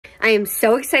I am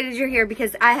so excited you're here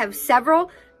because I have several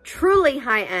truly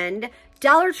high-end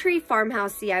Dollar Tree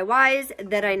farmhouse DIYs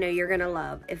that I know you're gonna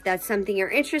love. If that's something you're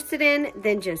interested in,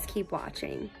 then just keep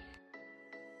watching.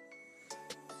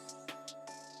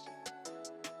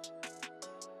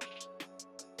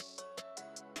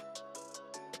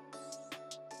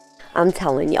 I'm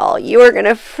telling y'all, you are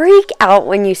gonna freak out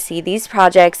when you see these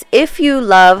projects if you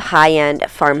love high-end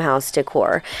farmhouse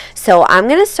decor. So I'm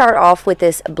gonna start off with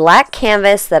this black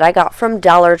canvas that I got from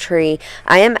Dollar Tree.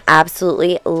 I am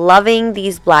absolutely loving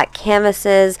these black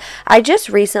canvases. I just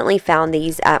recently found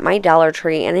these at my Dollar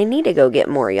Tree and I need to go get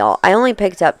more, y'all. I only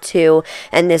picked up 2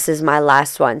 and this is my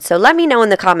last one. So let me know in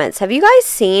the comments, have you guys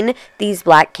seen these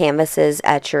black canvases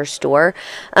at your store?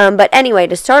 But anyway,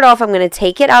 to start off, I'm gonna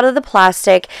take it out of the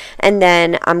plastic, and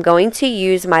then I'm going to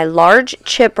use my large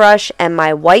chip brush and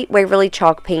my white Waverly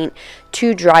chalk paint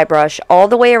to dry brush all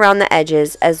the way around the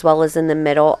edges as well as in the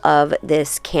middle of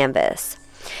this canvas.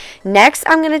 Next,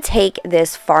 I'm going to take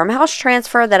this farmhouse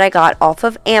transfer that I got off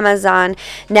of Amazon.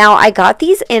 Now, I got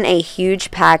these in a huge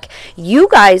pack. You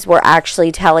guys were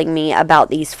actually telling me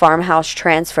about these farmhouse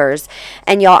transfers.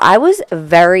 And y'all, I was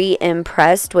very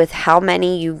impressed with how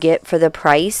many you get for the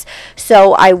price.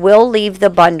 So I will leave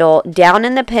the bundle down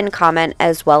in the pinned comment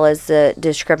as well as the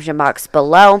description box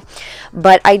below.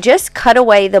 But I just cut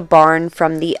away the barn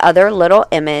from the other little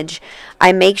image.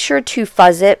 I make sure to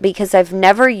fuzz it because I've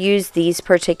never used these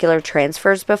particular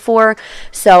transfers before,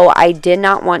 so I did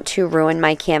not want to ruin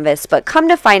my canvas, but come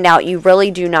to find out you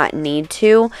really do not need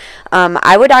to.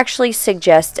 I would actually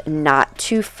suggest not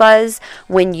to fuzz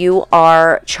when you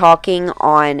are chalking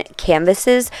on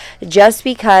canvases just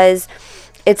because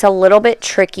it's a little bit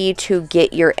tricky to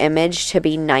get your image to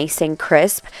be nice and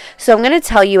crisp. So I'm going to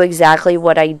tell you exactly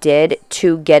what I did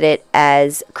to get it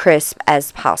as crisp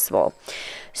as possible.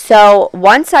 So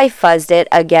once I fuzzed it,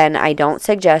 again, I don't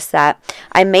suggest that,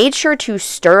 I made sure to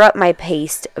stir up my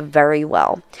paste very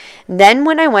well. Then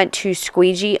when I went to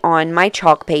squeegee on my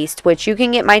chalk paste, which you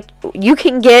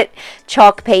can get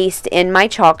chalk paste in my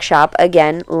chalk shop,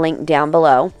 again, link down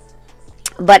below.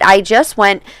 But I just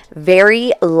went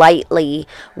very lightly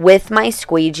with my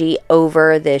squeegee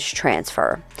over this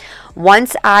transfer.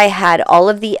 Once I had all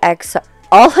of the excess,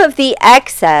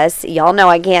 y'all know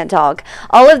I can't talk,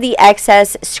 all of the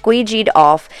excess squeegeed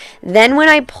off, then when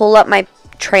I pull up my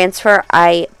transfer,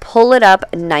 I pull it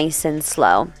up nice and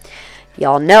slow.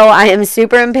 Y'all know I am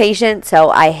super impatient, so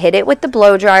I hit it with the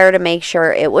blow dryer to make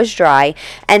sure it was dry,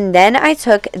 and then I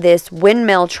took this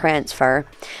windmill transfer.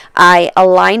 I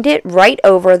aligned it right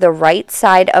over the right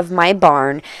side of my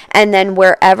barn, and then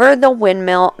wherever the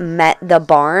windmill met the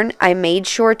barn, I made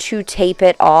sure to tape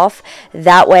it off.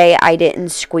 That way I didn't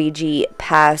squeegee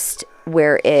past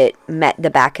where it met the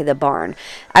back of the barn.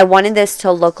 I wanted this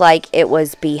to look like it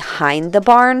was behind the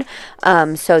barn,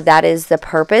 so that is the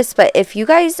purpose. But if you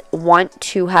guys want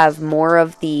to have more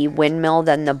of the windmill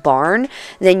than the barn,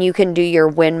 then you can do your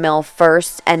windmill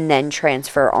first and then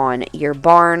transfer on your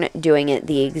barn, doing it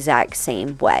the exact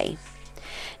same way.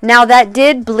 Now that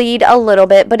did bleed a little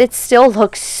bit, but it still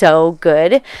looks so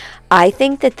good. I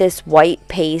think that this white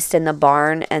paste in the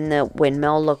barn and the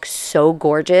windmill looks so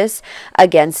gorgeous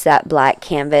against that black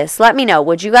canvas. Let me know,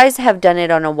 would you guys have done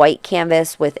it on a white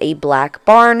canvas with a black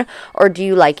barn, or do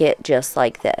you like it just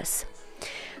like this?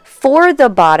 For the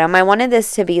bottom, I wanted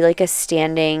this to be like a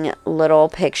standing little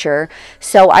picture,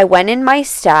 so I went in my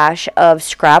stash of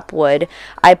scrap wood.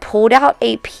 I pulled out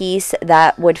a piece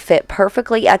that would fit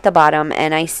perfectly at the bottom,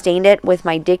 and I stained it with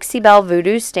my Dixie Belle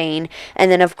Voodoo stain,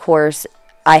 and then of course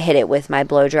I hit it with my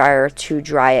blow dryer to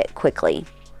dry it quickly.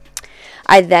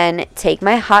 I then take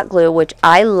my hot glue, which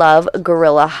I love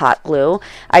Gorilla hot glue.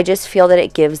 I just feel that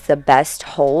it gives the best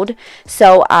hold.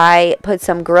 So I put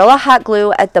some Gorilla hot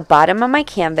glue at the bottom of my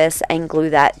canvas and glue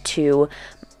that to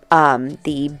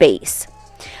the base.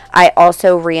 I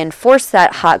also reinforce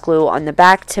that hot glue on the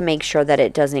back to make sure that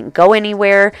it doesn't go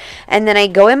anywhere. And then I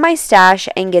go in my stash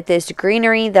and get this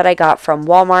greenery that I got from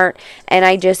Walmart, and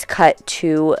I just cut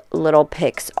 2 little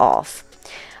picks off.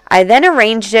 I then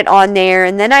arranged it on there,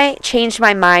 and then I changed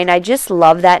my mind. I just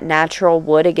love that natural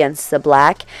wood against the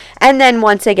black. And then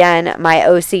once again, my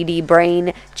OCD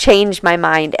brain changed my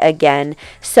mind again.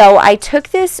 So I took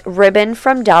this ribbon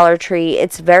from Dollar Tree.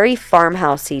 It's very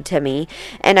farmhousey to me.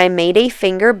 And I made a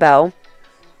finger bow.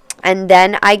 And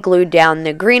then I glued down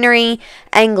the greenery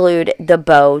and glued the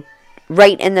bow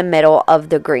right in the middle of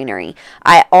the greenery.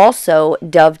 I also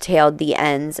dovetailed the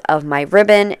ends of my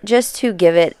ribbon just to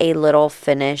give it a little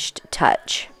finished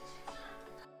touch.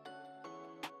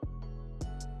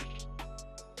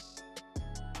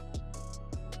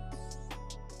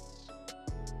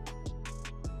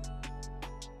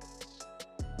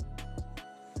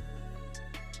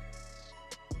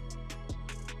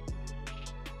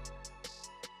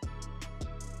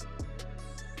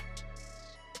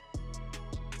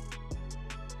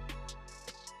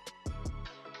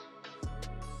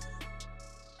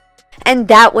 And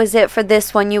that was it for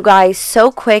this one, you guys.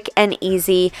 So quick and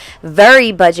easy,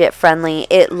 very budget friendly.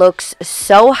 It looks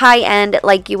so high end,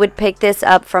 like you would pick this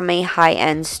up from a high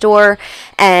end store.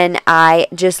 And I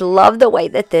just love the way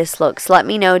that this looks. Let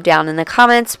me know down in the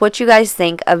comments what you guys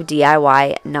think of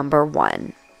DIY number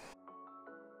 1.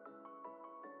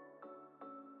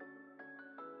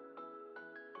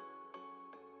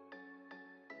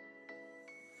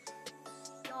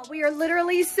 We are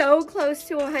literally so close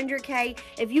to 100K.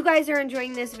 If you guys are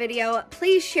enjoying this video,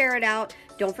 please share it out.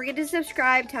 Don't forget to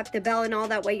subscribe, tap the bell, and all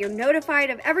that way you're notified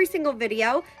of every single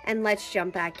video. And let's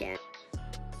jump back in.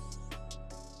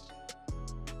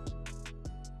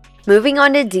 Moving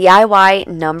on to DIY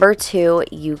number 2,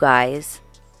 you guys.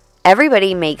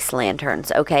 Everybody makes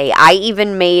lanterns, okay? I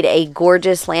even made a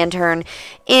gorgeous lantern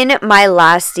in my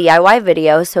last DIY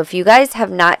video, so if you guys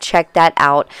have not checked that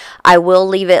out, I will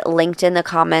leave it linked in the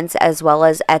comments as well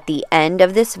as at the end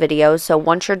of this video. So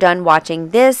once you're done watching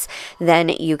this, then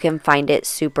you can find it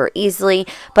super easily.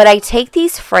 But I take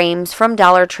these frames from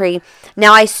Dollar Tree.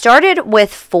 Now I started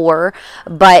with 4,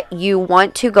 but you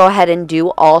want to go ahead and do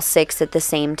all 6 at the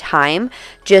same time,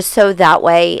 just so that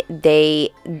way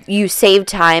you save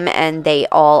time and they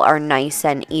all are nice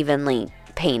and evenly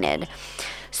painted.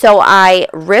 So I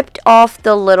ripped off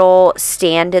the little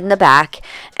stand in the back,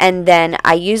 and then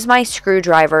I used my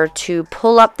screwdriver to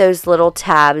pull up those little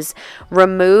tabs,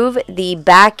 remove the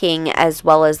backing as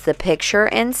well as the picture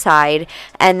inside,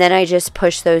 and then I just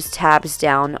push those tabs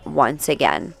down once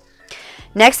again.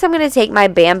 Next, I'm going to take my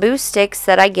bamboo sticks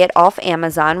that I get off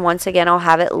Amazon. Once again, I'll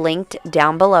have it linked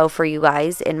down below for you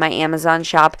guys in my Amazon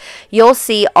shop. You'll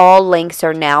see all links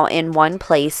are now in one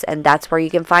place, and that's where you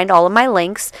can find all of my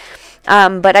links.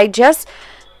 But I just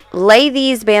lay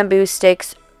these bamboo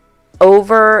sticks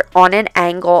over on an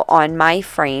angle on my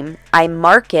frame. I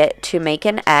mark it to make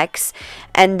an X,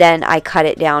 and then I cut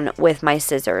it down with my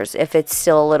scissors. If it's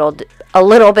still a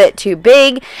little bit too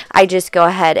big, I just go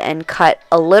ahead and cut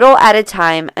a little at a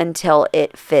time until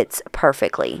it fits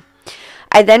perfectly.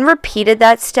 I then repeated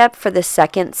that step for the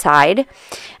second side,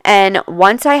 and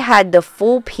once I had the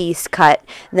full piece cut,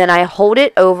 then I hold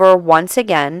it over once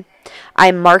again.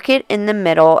 I mark it in the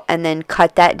middle and then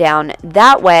cut that down.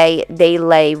 That way they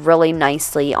lay really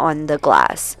nicely on the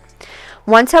glass.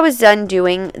 Once I was done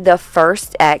doing the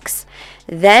first X,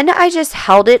 then I just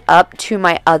held it up to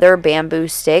my other bamboo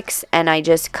sticks and I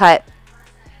just cut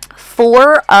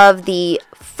 4 of the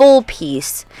full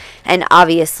piece and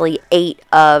obviously 8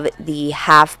 of the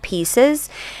half pieces.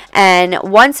 And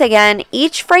once again,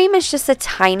 each frame is just a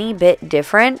tiny bit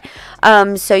different,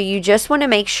 so you just want to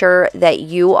make sure that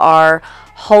you are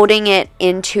holding it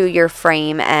into your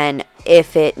frame, and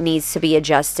if it needs to be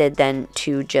adjusted, then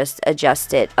to just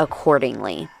adjust it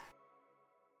accordingly.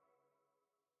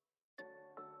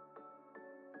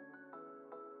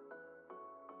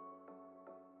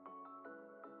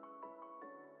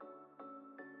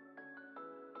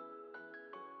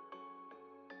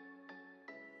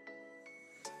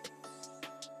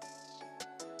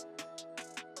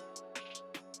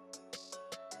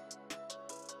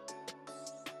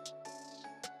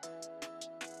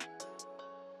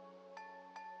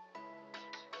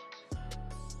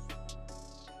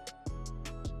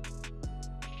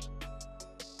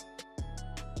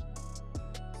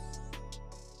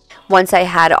 Once I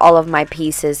had all of my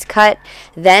pieces cut,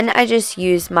 then I just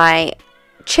used my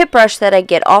chip brush that I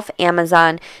get off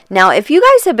Amazon. Now, if you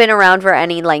guys have been around for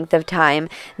any length of time,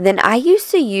 then I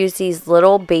used to use these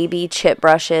little baby chip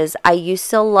brushes. I used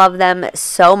to love them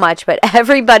so much, but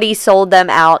everybody sold them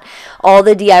out. All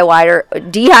the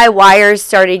DIYers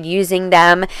started using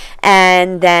them,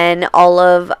 and then all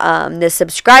of the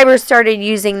subscribers started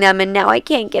using them, and now I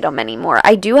can't get them anymore.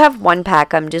 I do have one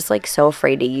pack. I'm just like so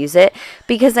afraid to use it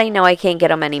because I know I can't get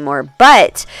them anymore,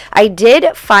 but I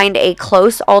did find a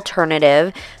close alternative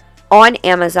on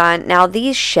Amazon. Now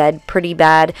these shed pretty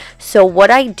bad, so what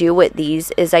I do with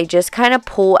these is I just kind of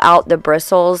pull out the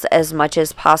bristles as much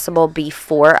as possible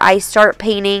before I start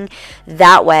painting.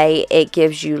 That way it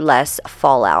gives you less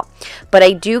fallout. But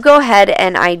I do go ahead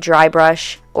and I dry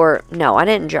brush, or no, I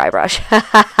didn't dry brush.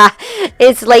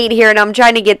 It's late here and I'm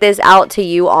trying to get this out to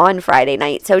you on Friday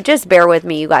night, so just bear with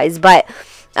me, you guys. But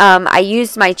I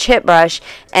used my chip brush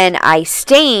and I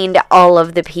stained all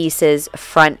of the pieces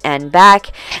front and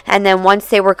back, and then once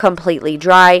they were completely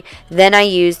dry, then I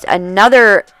used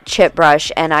another chip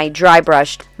brush and I dry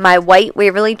brushed my white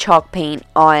Waverly chalk paint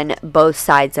on both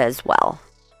sides as well.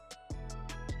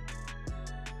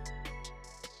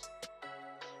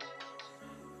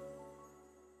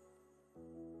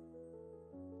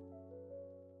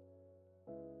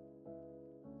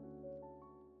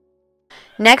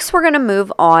 Next, we're going to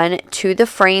move on to the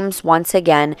frames once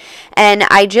again, and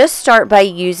I just start by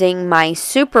using my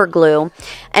super glue,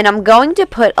 and I'm going to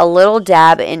put a little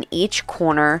dab in each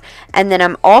corner, and then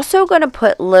I'm also going to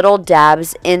put little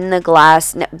dabs in the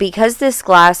glass. Because this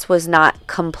glass was not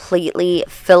completely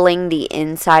filling the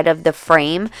inside of the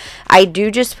frame, I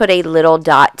do just put a little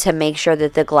dot to make sure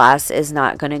that the glass is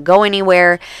not going to go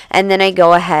anywhere, and then I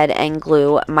go ahead and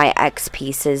glue my X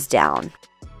pieces down.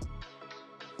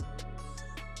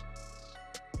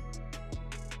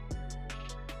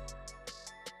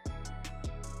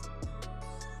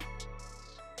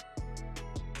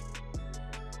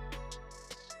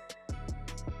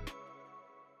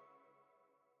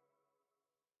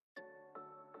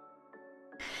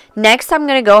 Next, I'm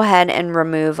going to go ahead and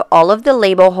remove all of the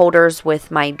label holders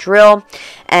with my drill,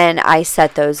 and I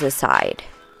set those aside.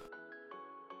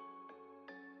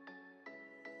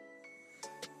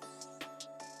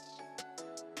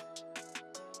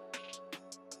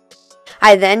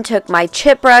 I then took my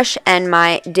chip brush and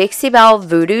my Dixie Belle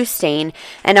Voodoo stain,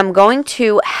 and I'm going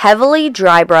to heavily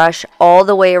dry brush all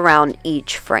the way around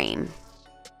each frame.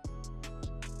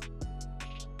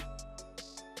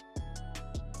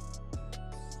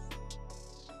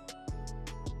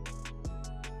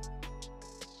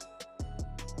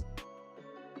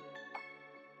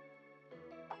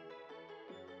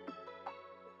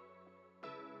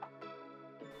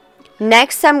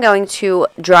 Next, I'm going to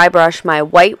dry brush my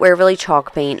white Waverly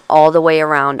chalk paint all the way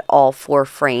around all 4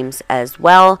 frames as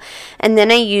well. And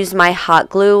then I use my hot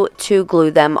glue to glue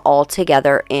them all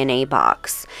together in a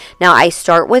box. Now, I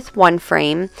start with one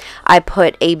frame. I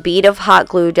put a bead of hot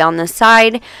glue down the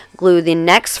side, glue the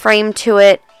next frame to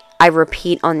it. I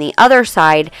repeat on the other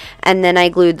side, and then I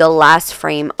glued the last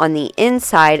frame on the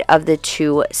inside of the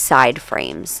 2 side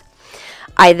frames.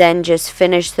 I then just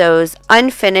finish those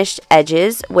unfinished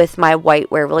edges with my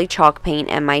white Waverly chalk paint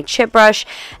and my chip brush,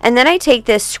 and then I take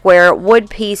this square wood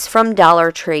piece from Dollar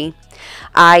Tree.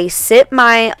 I sit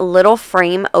my little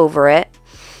frame over it.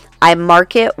 I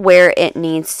mark it where it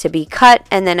needs to be cut,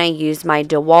 and then I use my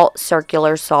DeWalt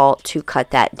circular saw to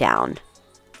cut that down.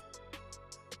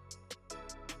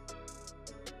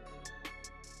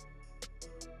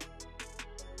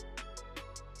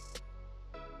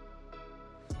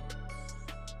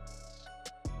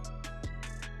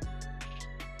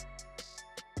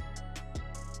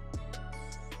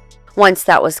 Once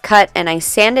that was cut and I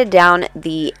sanded down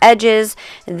the edges,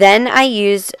 then I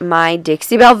used my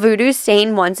Dixie Belle Voodoo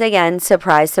stain once again.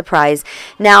 Surprise, surprise.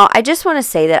 Now, I just want to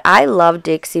say that I love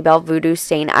Dixie Belle Voodoo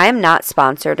stain. I am not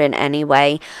sponsored in any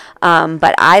way,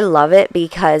 but I love it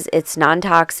because it's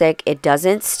non-toxic, it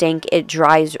doesn't stink, it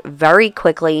dries very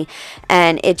quickly,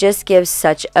 and it just gives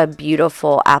such a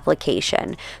beautiful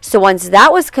application. So once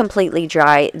that was completely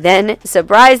dry, then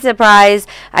surprise, surprise,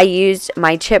 I used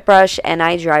my chip brush and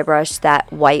I dry brushed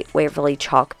that white Waverly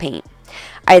chalk paint.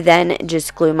 I then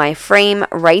just glue my frame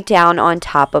right down on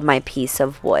top of my piece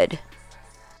of wood.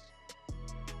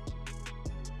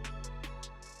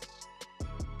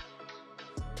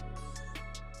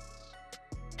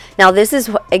 Now, this is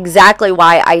exactly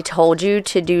why I told you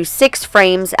to do 6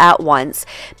 frames at once,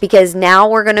 because now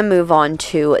we're going to move on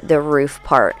to the roof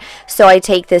part. So I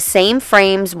take the same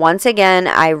frames once again.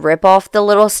 I rip off the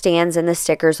little stands and the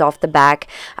stickers off the back.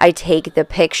 I take the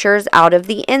pictures out of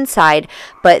the inside,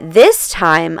 but this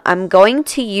time I'm going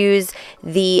to use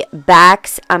the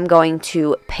backs. I'm going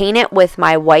to paint it with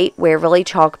my white Waverly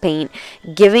chalk paint,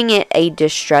 giving it a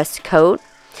distressed coat.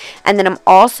 And then I'm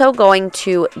also going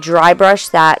to dry brush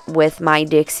that with my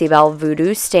Dixie Belle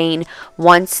Voodoo stain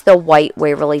once the white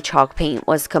Waverly chalk paint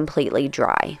was completely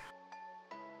dry.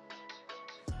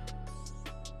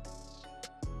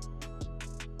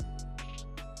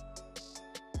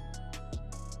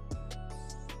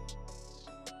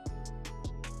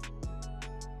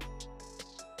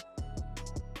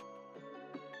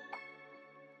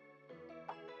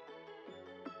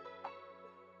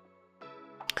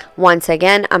 Once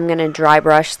again, I'm going to dry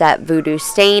brush that Voodoo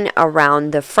stain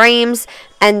around the frames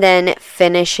and then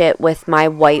finish it with my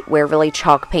white Waverly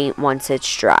chalk paint once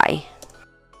it's dry.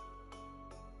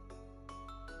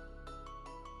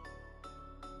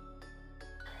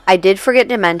 I did forget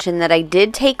to mention that I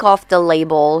did take off the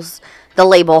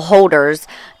label holders,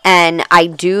 and I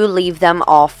do leave them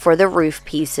off for the roof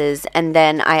pieces, and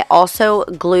then I also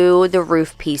glue the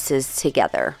roof pieces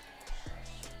together.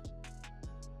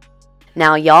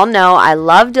 Now, y'all know I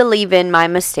love to leave in my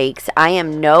mistakes. I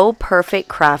am no perfect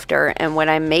crafter, and when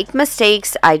I make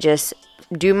mistakes, I just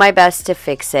do my best to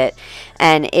fix it,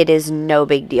 and it is no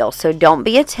big deal. So don't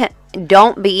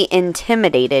be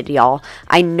intimidated, y'all.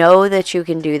 I know that you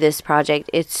can do this project.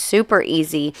 It's super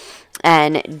easy,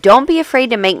 And don't be afraid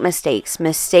to make mistakes.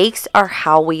 Mistakes are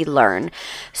how we learn.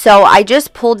 So I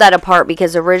just pulled that apart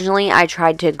because originally I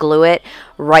tried to glue it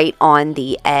right on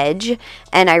the edge.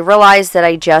 And I realized that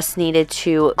I just needed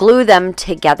to glue them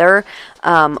together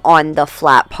on the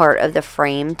flat part of the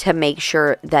frame to make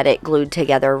sure that it glued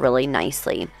together really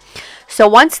nicely. So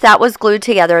once that was glued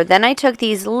together, then I took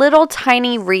these little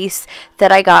tiny wreaths that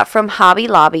I got from Hobby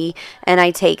Lobby, and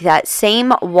I take that same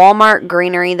Walmart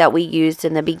greenery that we used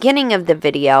in the beginning of the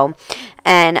video,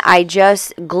 and I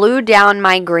just glue down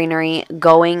my greenery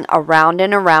going around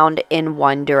and around in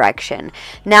one direction.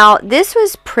 Now, this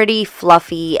was pretty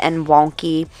fluffy and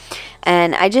wonky,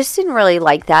 and I just didn't really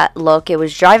like that look. It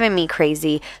was driving me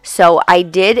crazy, so I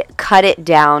did cut it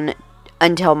down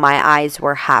until my eyes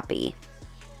were happy.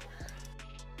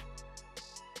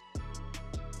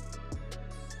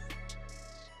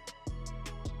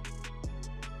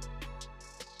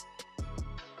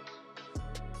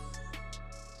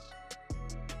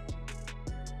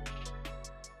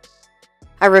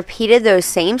 I repeated those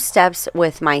same steps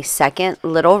with my second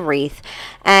little wreath,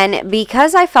 and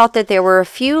because I felt that there were a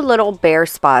few little bare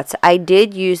spots, I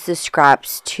did use the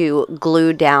scraps to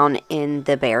glue down in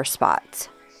the bare spots.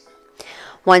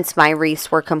 Once my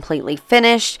wreaths were completely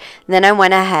finished, then I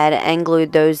went ahead and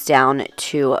glued those down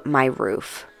to my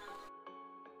roof.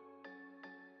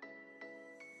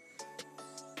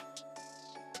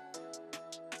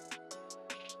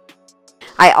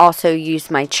 I also used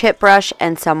my chip brush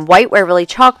and some white Waverly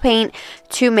chalk paint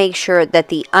to make sure that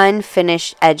the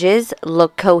unfinished edges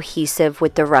look cohesive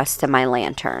with the rest of my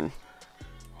lantern.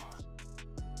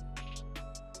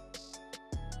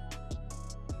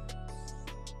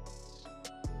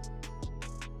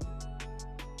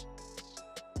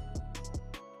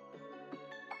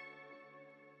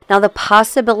 Now the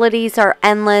possibilities are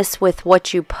endless with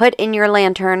what you put in your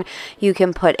lantern. You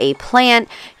can put a plant,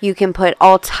 you can put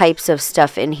all types of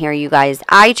stuff in here, you guys.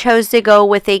 I chose to go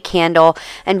with a candle,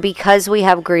 and because we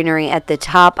have greenery at the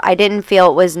top, I didn't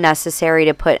feel it was necessary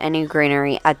to put any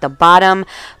greenery at the bottom.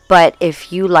 But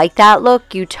if you like that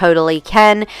look, you totally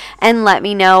can. And let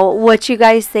me know what you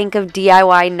guys think of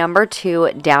DIY number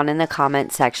 2 down in the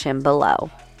comment section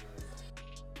below.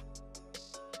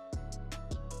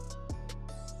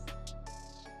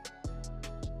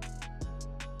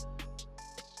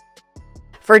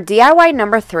 For DIY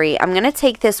number 3, I'm going to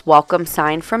take this welcome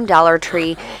sign from Dollar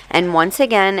Tree, and once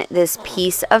again, this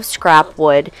piece of scrap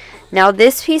wood. Now,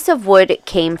 this piece of wood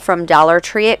came from Dollar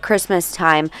Tree at Christmas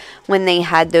time when they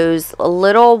had those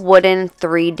little wooden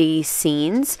 3D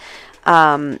scenes.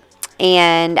 And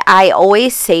I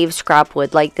always save scrap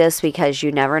wood like this because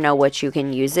you never know what you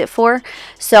can use it for.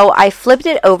 So I flipped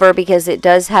it over because it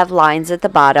does have lines at the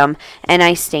bottom, and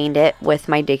I stained it with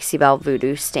my Dixie Belle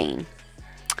Voodoo stain.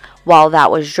 While that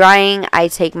was drying, I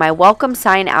take my welcome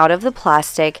sign out of the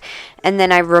plastic, and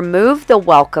then I remove the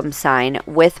welcome sign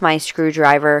with my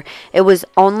screwdriver. It was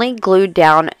only glued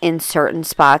down in certain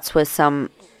spots with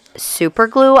some super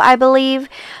glue, I believe.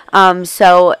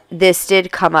 So this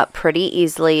did come up pretty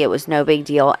easily. It was no big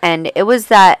deal, and it was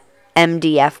that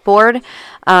MDF board.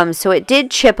 So it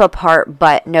did chip apart,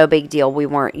 but no big deal. We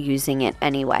weren't using it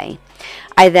anyway.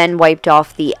 I then wiped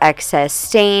off the excess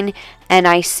stain, and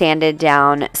I sanded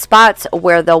down spots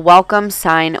where the welcome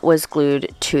sign was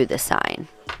glued to the sign.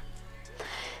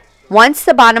 Once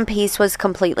the bottom piece was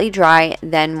completely dry,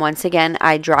 then once again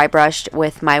I dry brushed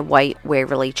with my white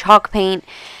Waverly chalk paint.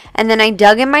 And then I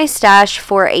dug in my stash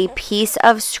for a piece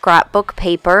of scrapbook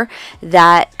paper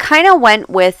that kind of went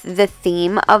with the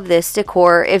theme of this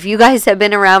decor. If you guys have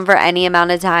been around for any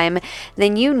amount of time,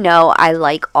 then you know I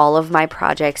like all of my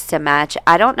projects to match.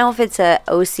 I don't know if it's a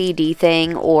OCD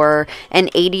thing or an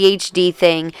ADHD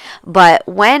thing, but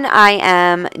when I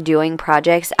am doing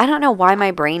projects, I don't know why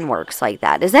my brain works like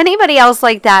that. Is anybody else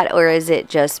like that, or is it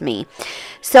just me?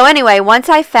 So anyway, once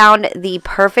I found the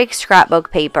perfect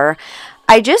scrapbook paper,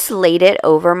 I just laid it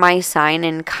over my sign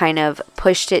and kind of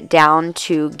pushed it down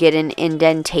to get an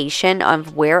indentation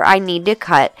of where I need to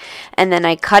cut. And then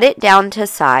I cut it down to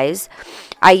size.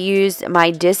 I used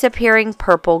my disappearing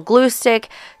purple glue stick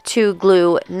to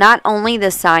glue not only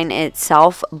the sign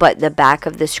itself, but the back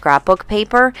of the scrapbook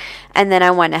paper. And then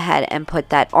I went ahead and put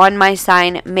that on my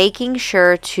sign, making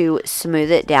sure to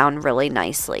smooth it down really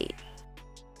nicely.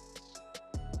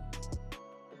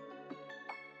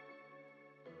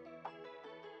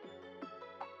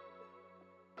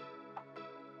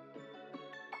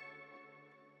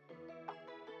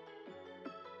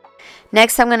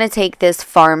 Next, I'm going to take this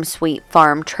Farm Sweet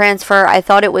Farm transfer. I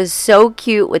thought it was so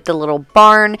cute with the little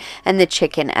barn and the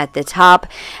chicken at the top.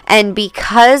 And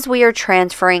because we are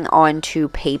transferring onto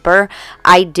paper,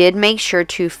 I did make sure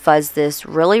to fuzz this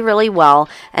really, really well.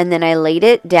 And then I laid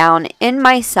it down in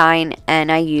my sign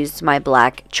and I used my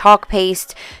black chalk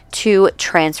paste to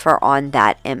transfer on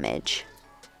that image.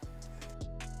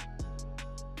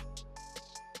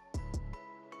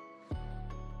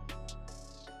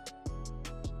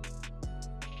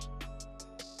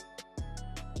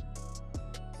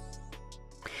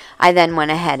 I then went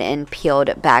ahead and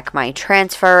peeled back my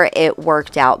transfer. It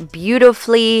worked out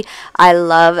beautifully. I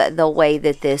love the way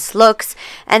that this looks.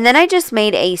 And then I just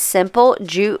made a simple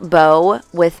jute bow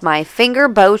with my finger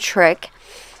bow trick.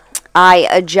 I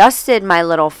adjusted my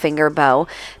little finger bow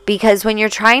because when you're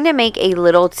trying to make a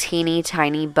little teeny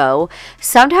tiny bow,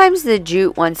 sometimes the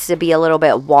jute wants to be a little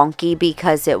bit wonky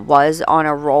because it was on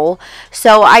a roll.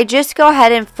 So I just go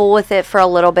ahead and fool with it for a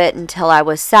little bit until I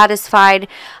was satisfied.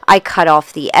 I cut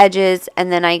off the edges and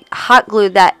then I hot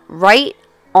glued that right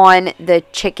on the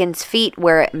chicken's feet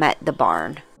where it met the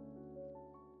barn.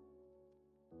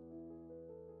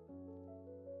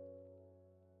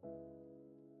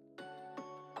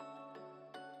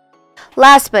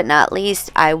 Last but not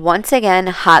least, I once again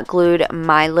hot glued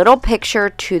my little picture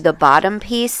to the bottom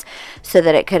piece so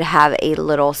that it could have a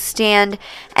little stand.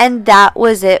 And that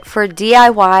was it for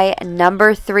DIY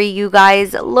number 3, you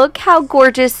guys. Look how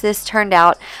gorgeous this turned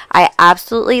out. I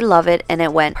absolutely love it and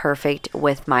it went perfect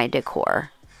with my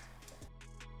decor.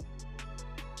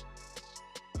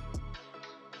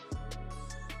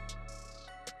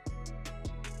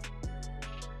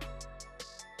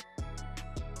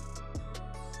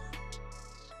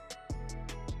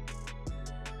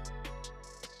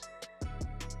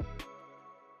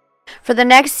 For the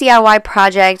next DIY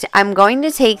project, I'm going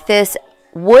to take this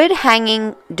wood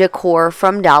hanging decor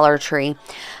from Dollar Tree.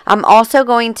 I'm also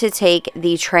going to take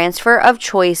the transfer of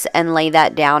choice and lay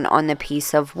that down on the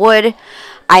piece of wood.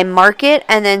 I mark it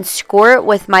and then score it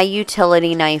with my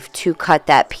utility knife to cut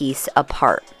that piece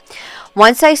apart.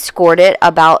 Once I scored it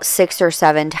about 6 or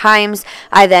 7 times,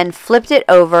 I then flipped it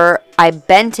over. I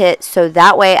bent it so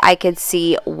that way I could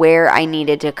see where I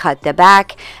needed to cut the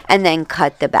back and then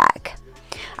cut the back.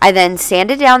 I then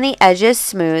sanded down the edges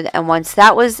smooth, and once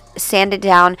that was sanded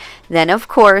down, then of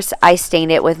course I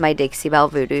stained it with my Dixie Belle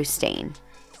Voodoo stain.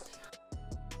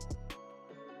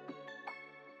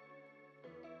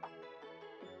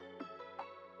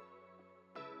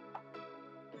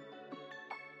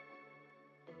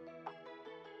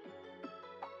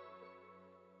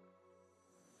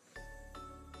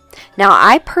 Now,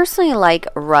 I personally like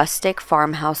rustic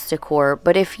farmhouse decor,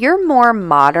 but if you're more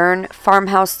modern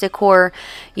farmhouse decor,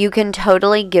 you can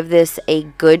totally give this a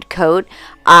good coat.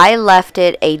 I left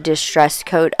it a distressed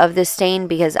coat of the stain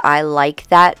because I like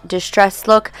that distressed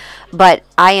look, but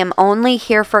I am only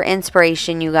here for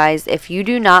inspiration, you guys. If you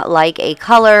do not like a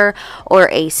color or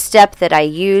a step that I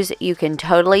use, you can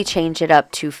totally change it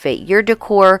up to fit your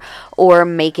decor or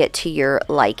make it to your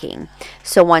liking.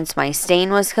 So once my stain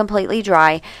was completely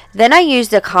dry, then I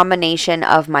used a combination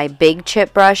of my big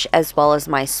chip brush as well as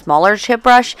my smaller chip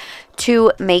brush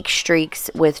to make streaks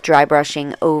with dry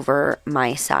brushing over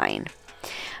my sign.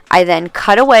 I then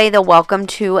cut away the welcome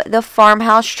to the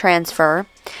farmhouse transfer.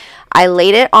 I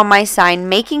laid it on my sign,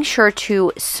 making sure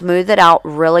to smooth it out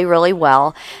really, really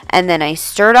well. And then I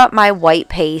stirred up my white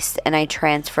paste and I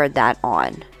transferred that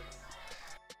on.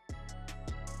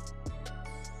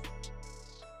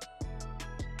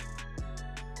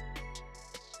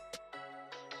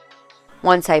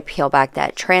 Once I peel back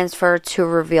that transfer to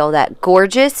reveal that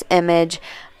gorgeous image,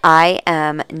 I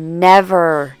am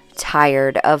never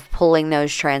tired of pulling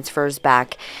those transfers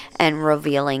back and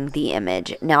revealing the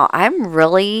image. Now, I'm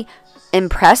really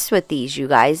impressed with these, you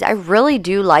guys. I really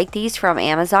do like these from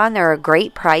Amazon. They're a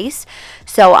great price.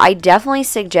 So I definitely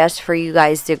suggest for you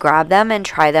guys to grab them and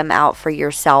try them out for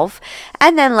yourself.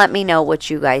 And then let me know what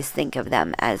you guys think of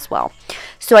them as well.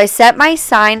 So I set my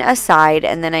sign aside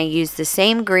and then I used the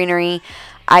same greenery.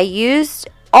 I used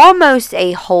almost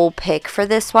a whole pick for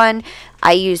this one.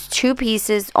 I used 2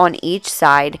 pieces on each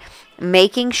side,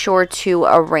 making sure to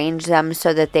arrange them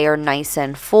so that they are nice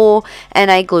and full,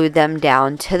 and I glued them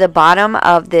down to the bottom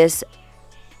of this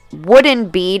wooden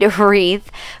bead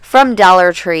wreath from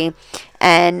Dollar Tree.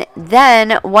 And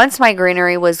then once my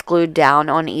greenery was glued down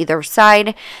on either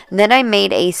side, then I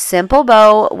made a simple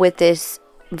bow with this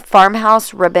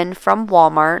farmhouse ribbon from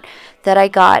Walmart that I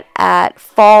got at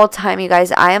fall time. You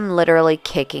guys, I am literally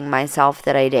kicking myself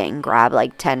that I didn't grab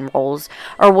like 10 rolls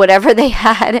or whatever they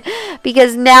had,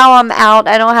 because now I'm out.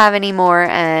 I don't have any more,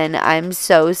 and I'm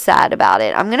so sad about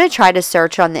it. I'm going to try to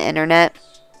search on the internet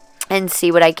and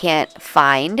see what I can't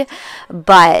find,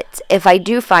 but if I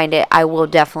do find it, I will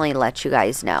definitely let you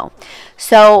guys know.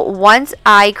 So once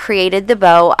I created the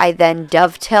bow, I then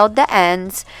dovetailed the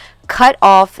ends, cut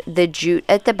off the jute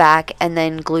at the back, and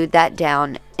then glued that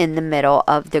down in the middle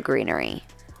of the greenery.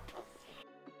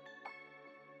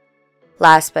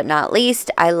 Last but not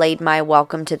least, I laid my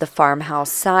welcome to the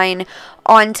farmhouse sign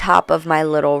on top of my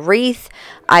little wreath.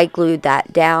 I glued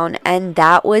that down, and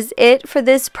that was it for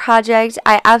this project.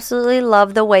 I absolutely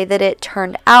love the way that it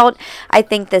turned out. I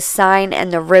think the sign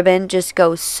and the ribbon just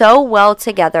go so well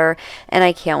together, and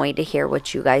I can't wait to hear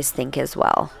what you guys think as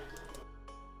well.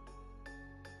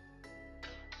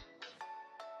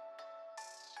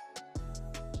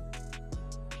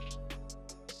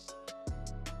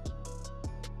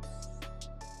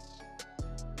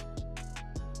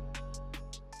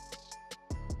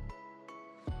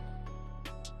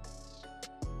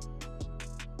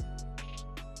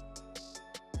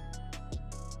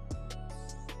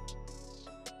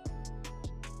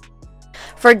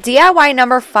 For DIY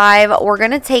number 5, we're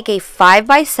going to take a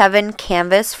 5x7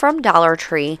 canvas from Dollar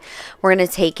Tree. We're going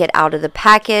to take it out of the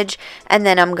package, and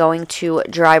then I'm going to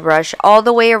dry brush all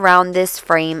the way around this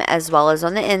frame as well as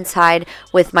on the inside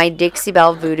with my Dixie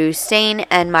Belle Voodoo stain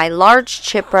and my large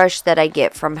chip brush that I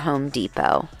get from Home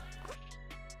Depot.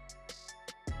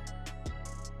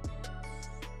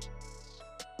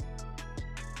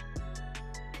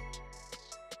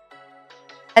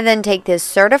 And then take this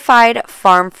certified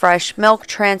farm fresh milk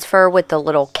transfer with the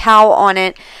little cow on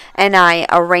it, and I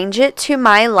arrange it to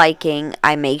my liking.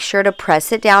 I make sure to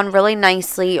press it down really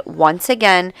nicely once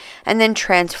again, and then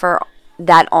transfer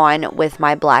that on with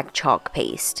my black chalk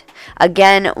paste.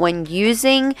 Again, when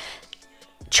using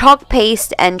chalk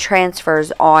paste and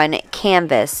transfers on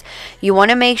canvas, you want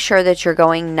to make sure that you're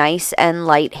going nice and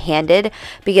light-handed,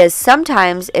 because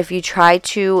sometimes if you try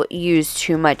to use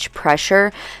too much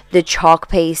pressure, the chalk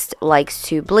paste likes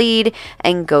to bleed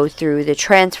and go through the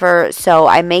transfer, so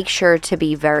I make sure to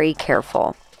be very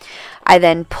careful. I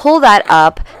then pull that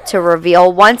up to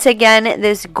reveal once again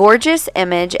this gorgeous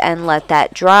image and let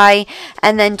that dry,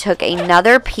 and then took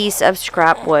another piece of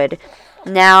scrap wood.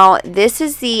 Now, this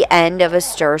is the end of a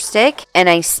stir stick, and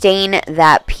I stain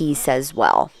that piece as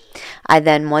well. I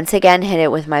then once again hit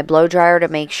it with my blow dryer to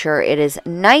make sure it is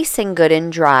nice and good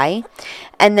and dry,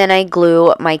 and then I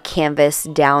glue my canvas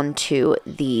down to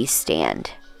the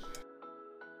stand.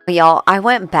 Y'all, I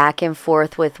went back and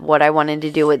forth with what I wanted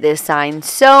to do with this sign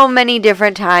so many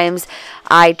different times.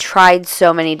 I tried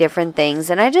so many different things,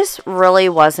 and I just really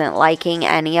wasn't liking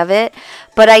any of it.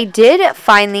 But I did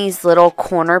find these little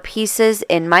corner pieces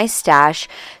in my stash,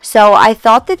 so I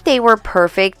thought that they were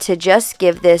perfect to just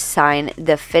give this sign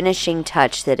the finishing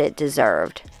touch that it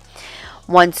deserved.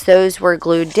 Once those were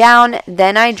glued down,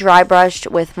 then I dry brushed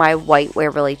with my white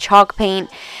Waverly chalk paint,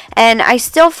 and I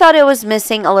still felt it was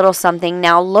missing a little something.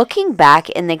 Now, looking back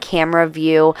in the camera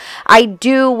view, I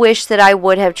do wish that I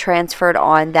would have transferred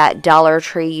on that Dollar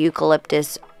Tree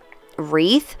eucalyptus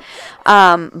wreath,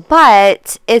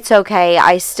 but it's okay.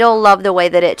 I still love the way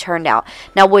that it turned out.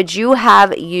 Now, would you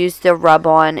have used the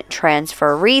rub-on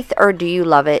transfer wreath, or do you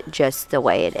love it just the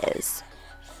way it is?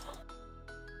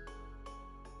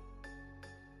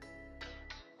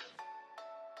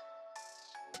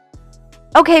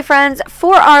 Okay, friends,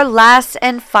 for our last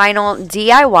and final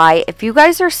DIY, if you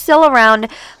guys are still around,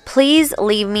 please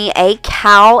leave me a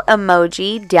cow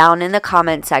emoji down in the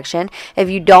comment section. If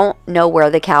you don't know where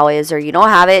the cow is or you don't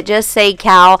have it, just say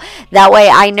cow. That way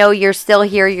I know you're still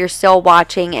here, you're still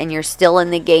watching, and you're still in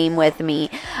the game with me.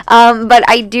 But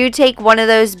I do take one of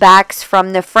those backs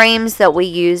from the frames that we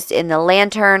used in the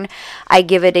lantern. I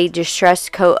give it a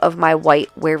distressed coat of my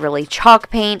white Waverly chalk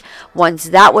paint. Once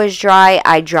that was dry,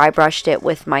 I dry brushed it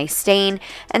with my stain,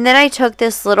 and then I took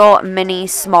this little mini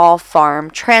small farm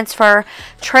transfer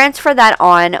that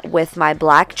on with my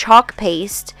black chalk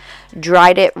paste,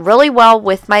 dried it really well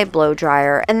with my blow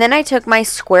dryer, and then I took my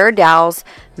square dowels,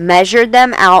 measured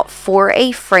them out for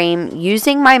a frame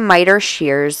using my miter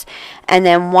shears, and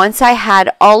then once I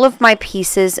had all of my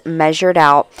pieces measured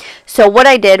out, so what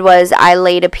I did was I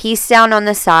laid a piece down on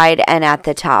the side and at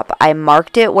the top. I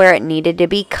marked it where it needed to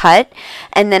be cut,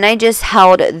 and then I just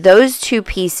held those two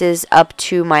pieces up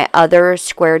to my other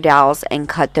square dowels and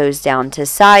cut those down to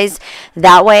size.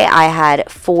 That way I had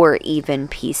 4 even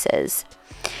pieces.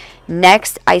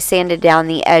 Next, I sanded down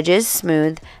the edges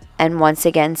smooth, and once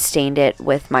again stained it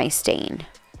with my stain.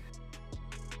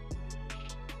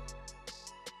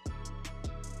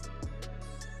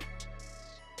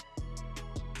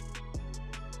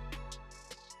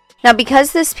 Now,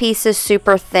 because this piece is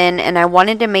super thin and I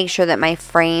wanted to make sure that my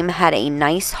frame had a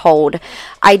nice hold,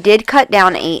 I did cut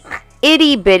down a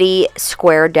itty bitty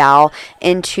square dowel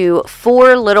into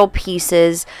 4 little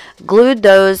pieces, glued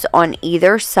those on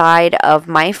either side of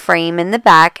my frame in the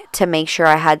back to make sure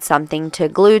I had something to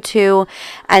glue to,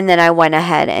 and then I went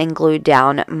ahead and glued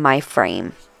down my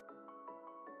frame.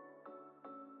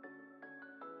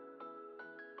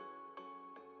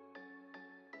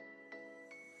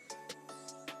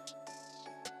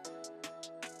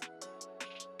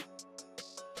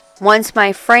 Once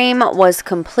my frame was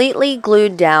completely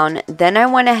glued down, then I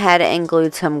went ahead and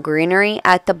glued some greenery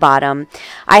at the bottom.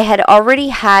 I had already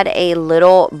had a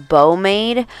little bow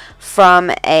made from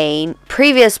a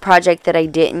previous project that I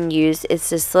didn't use.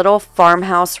 It's this little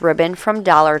farmhouse ribbon from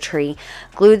Dollar Tree.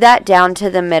 Glued that down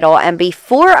to the middle, and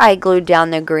before I glued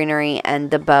down the greenery and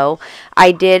the bow,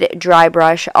 I did dry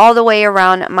brush all the way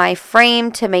around my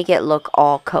frame to make it look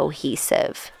all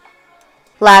cohesive.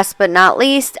 Last but not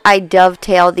least, I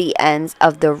dovetailed the ends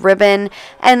of the ribbon,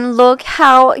 and look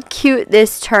how cute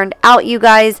this turned out, you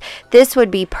guys. This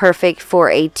would be perfect for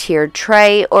a tiered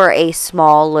tray or a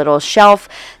small little shelf.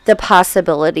 The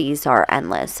possibilities are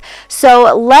endless.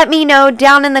 So let me know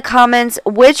down in the comments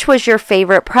which was your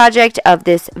favorite project of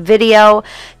this video.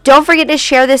 Don't forget to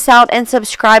share this out and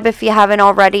subscribe if you haven't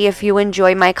already, if you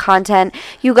enjoy my content.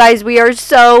 You guys, we are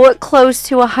so close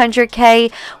to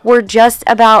 100K. We're just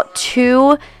about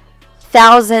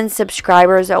 2,000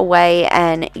 subscribers away,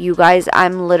 and you guys,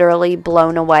 I'm literally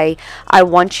blown away. I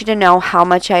want you to know how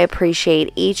much I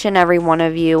appreciate each and every one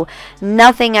of you.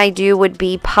 Nothing I do would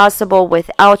be possible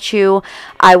without you.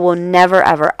 I will never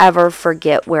ever ever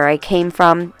forget where I came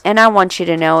from, and I want you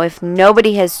to know, if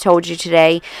nobody has told you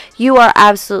today, you are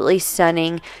absolutely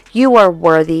stunning. You are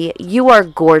worthy. You are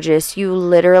gorgeous. You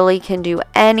literally can do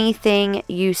anything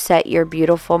you set your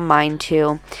beautiful mind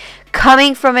to.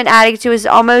 Coming from an addict who is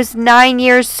almost 9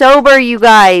 years sober, you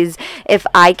guys. If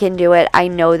I can do it, I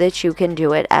know that you can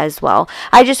do it as well.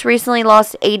 I just recently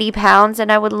lost 80 pounds, and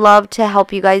I would love to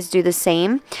help you guys do the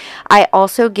same. I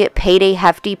also get paid a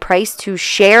hefty price to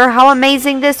share how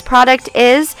amazing this product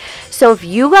is. So if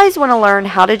you guys want to learn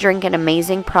how to drink an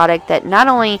amazing product that not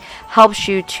only helps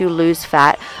you to lose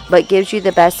fat, but gives you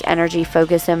the best energy,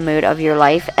 focus, and mood of your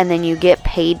life, and then you get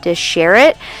paid to share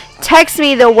it, text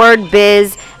me the word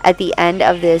biz at the end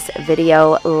of this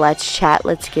video. Let's chat.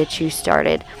 Let's get you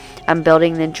started. I'm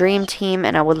building the dream team,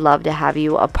 and I would love to have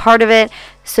you a part of it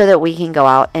so that we can go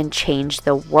out and change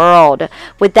the world.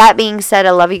 With that being said,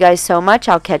 I love you guys so much.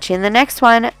 I'll catch you in the next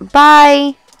one.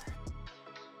 Bye.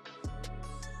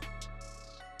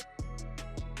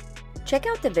 Check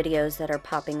out the videos that are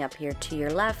popping up here to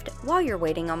your left while you're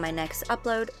waiting on my next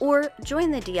upload, or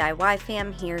join the DIY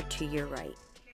fam here to your right.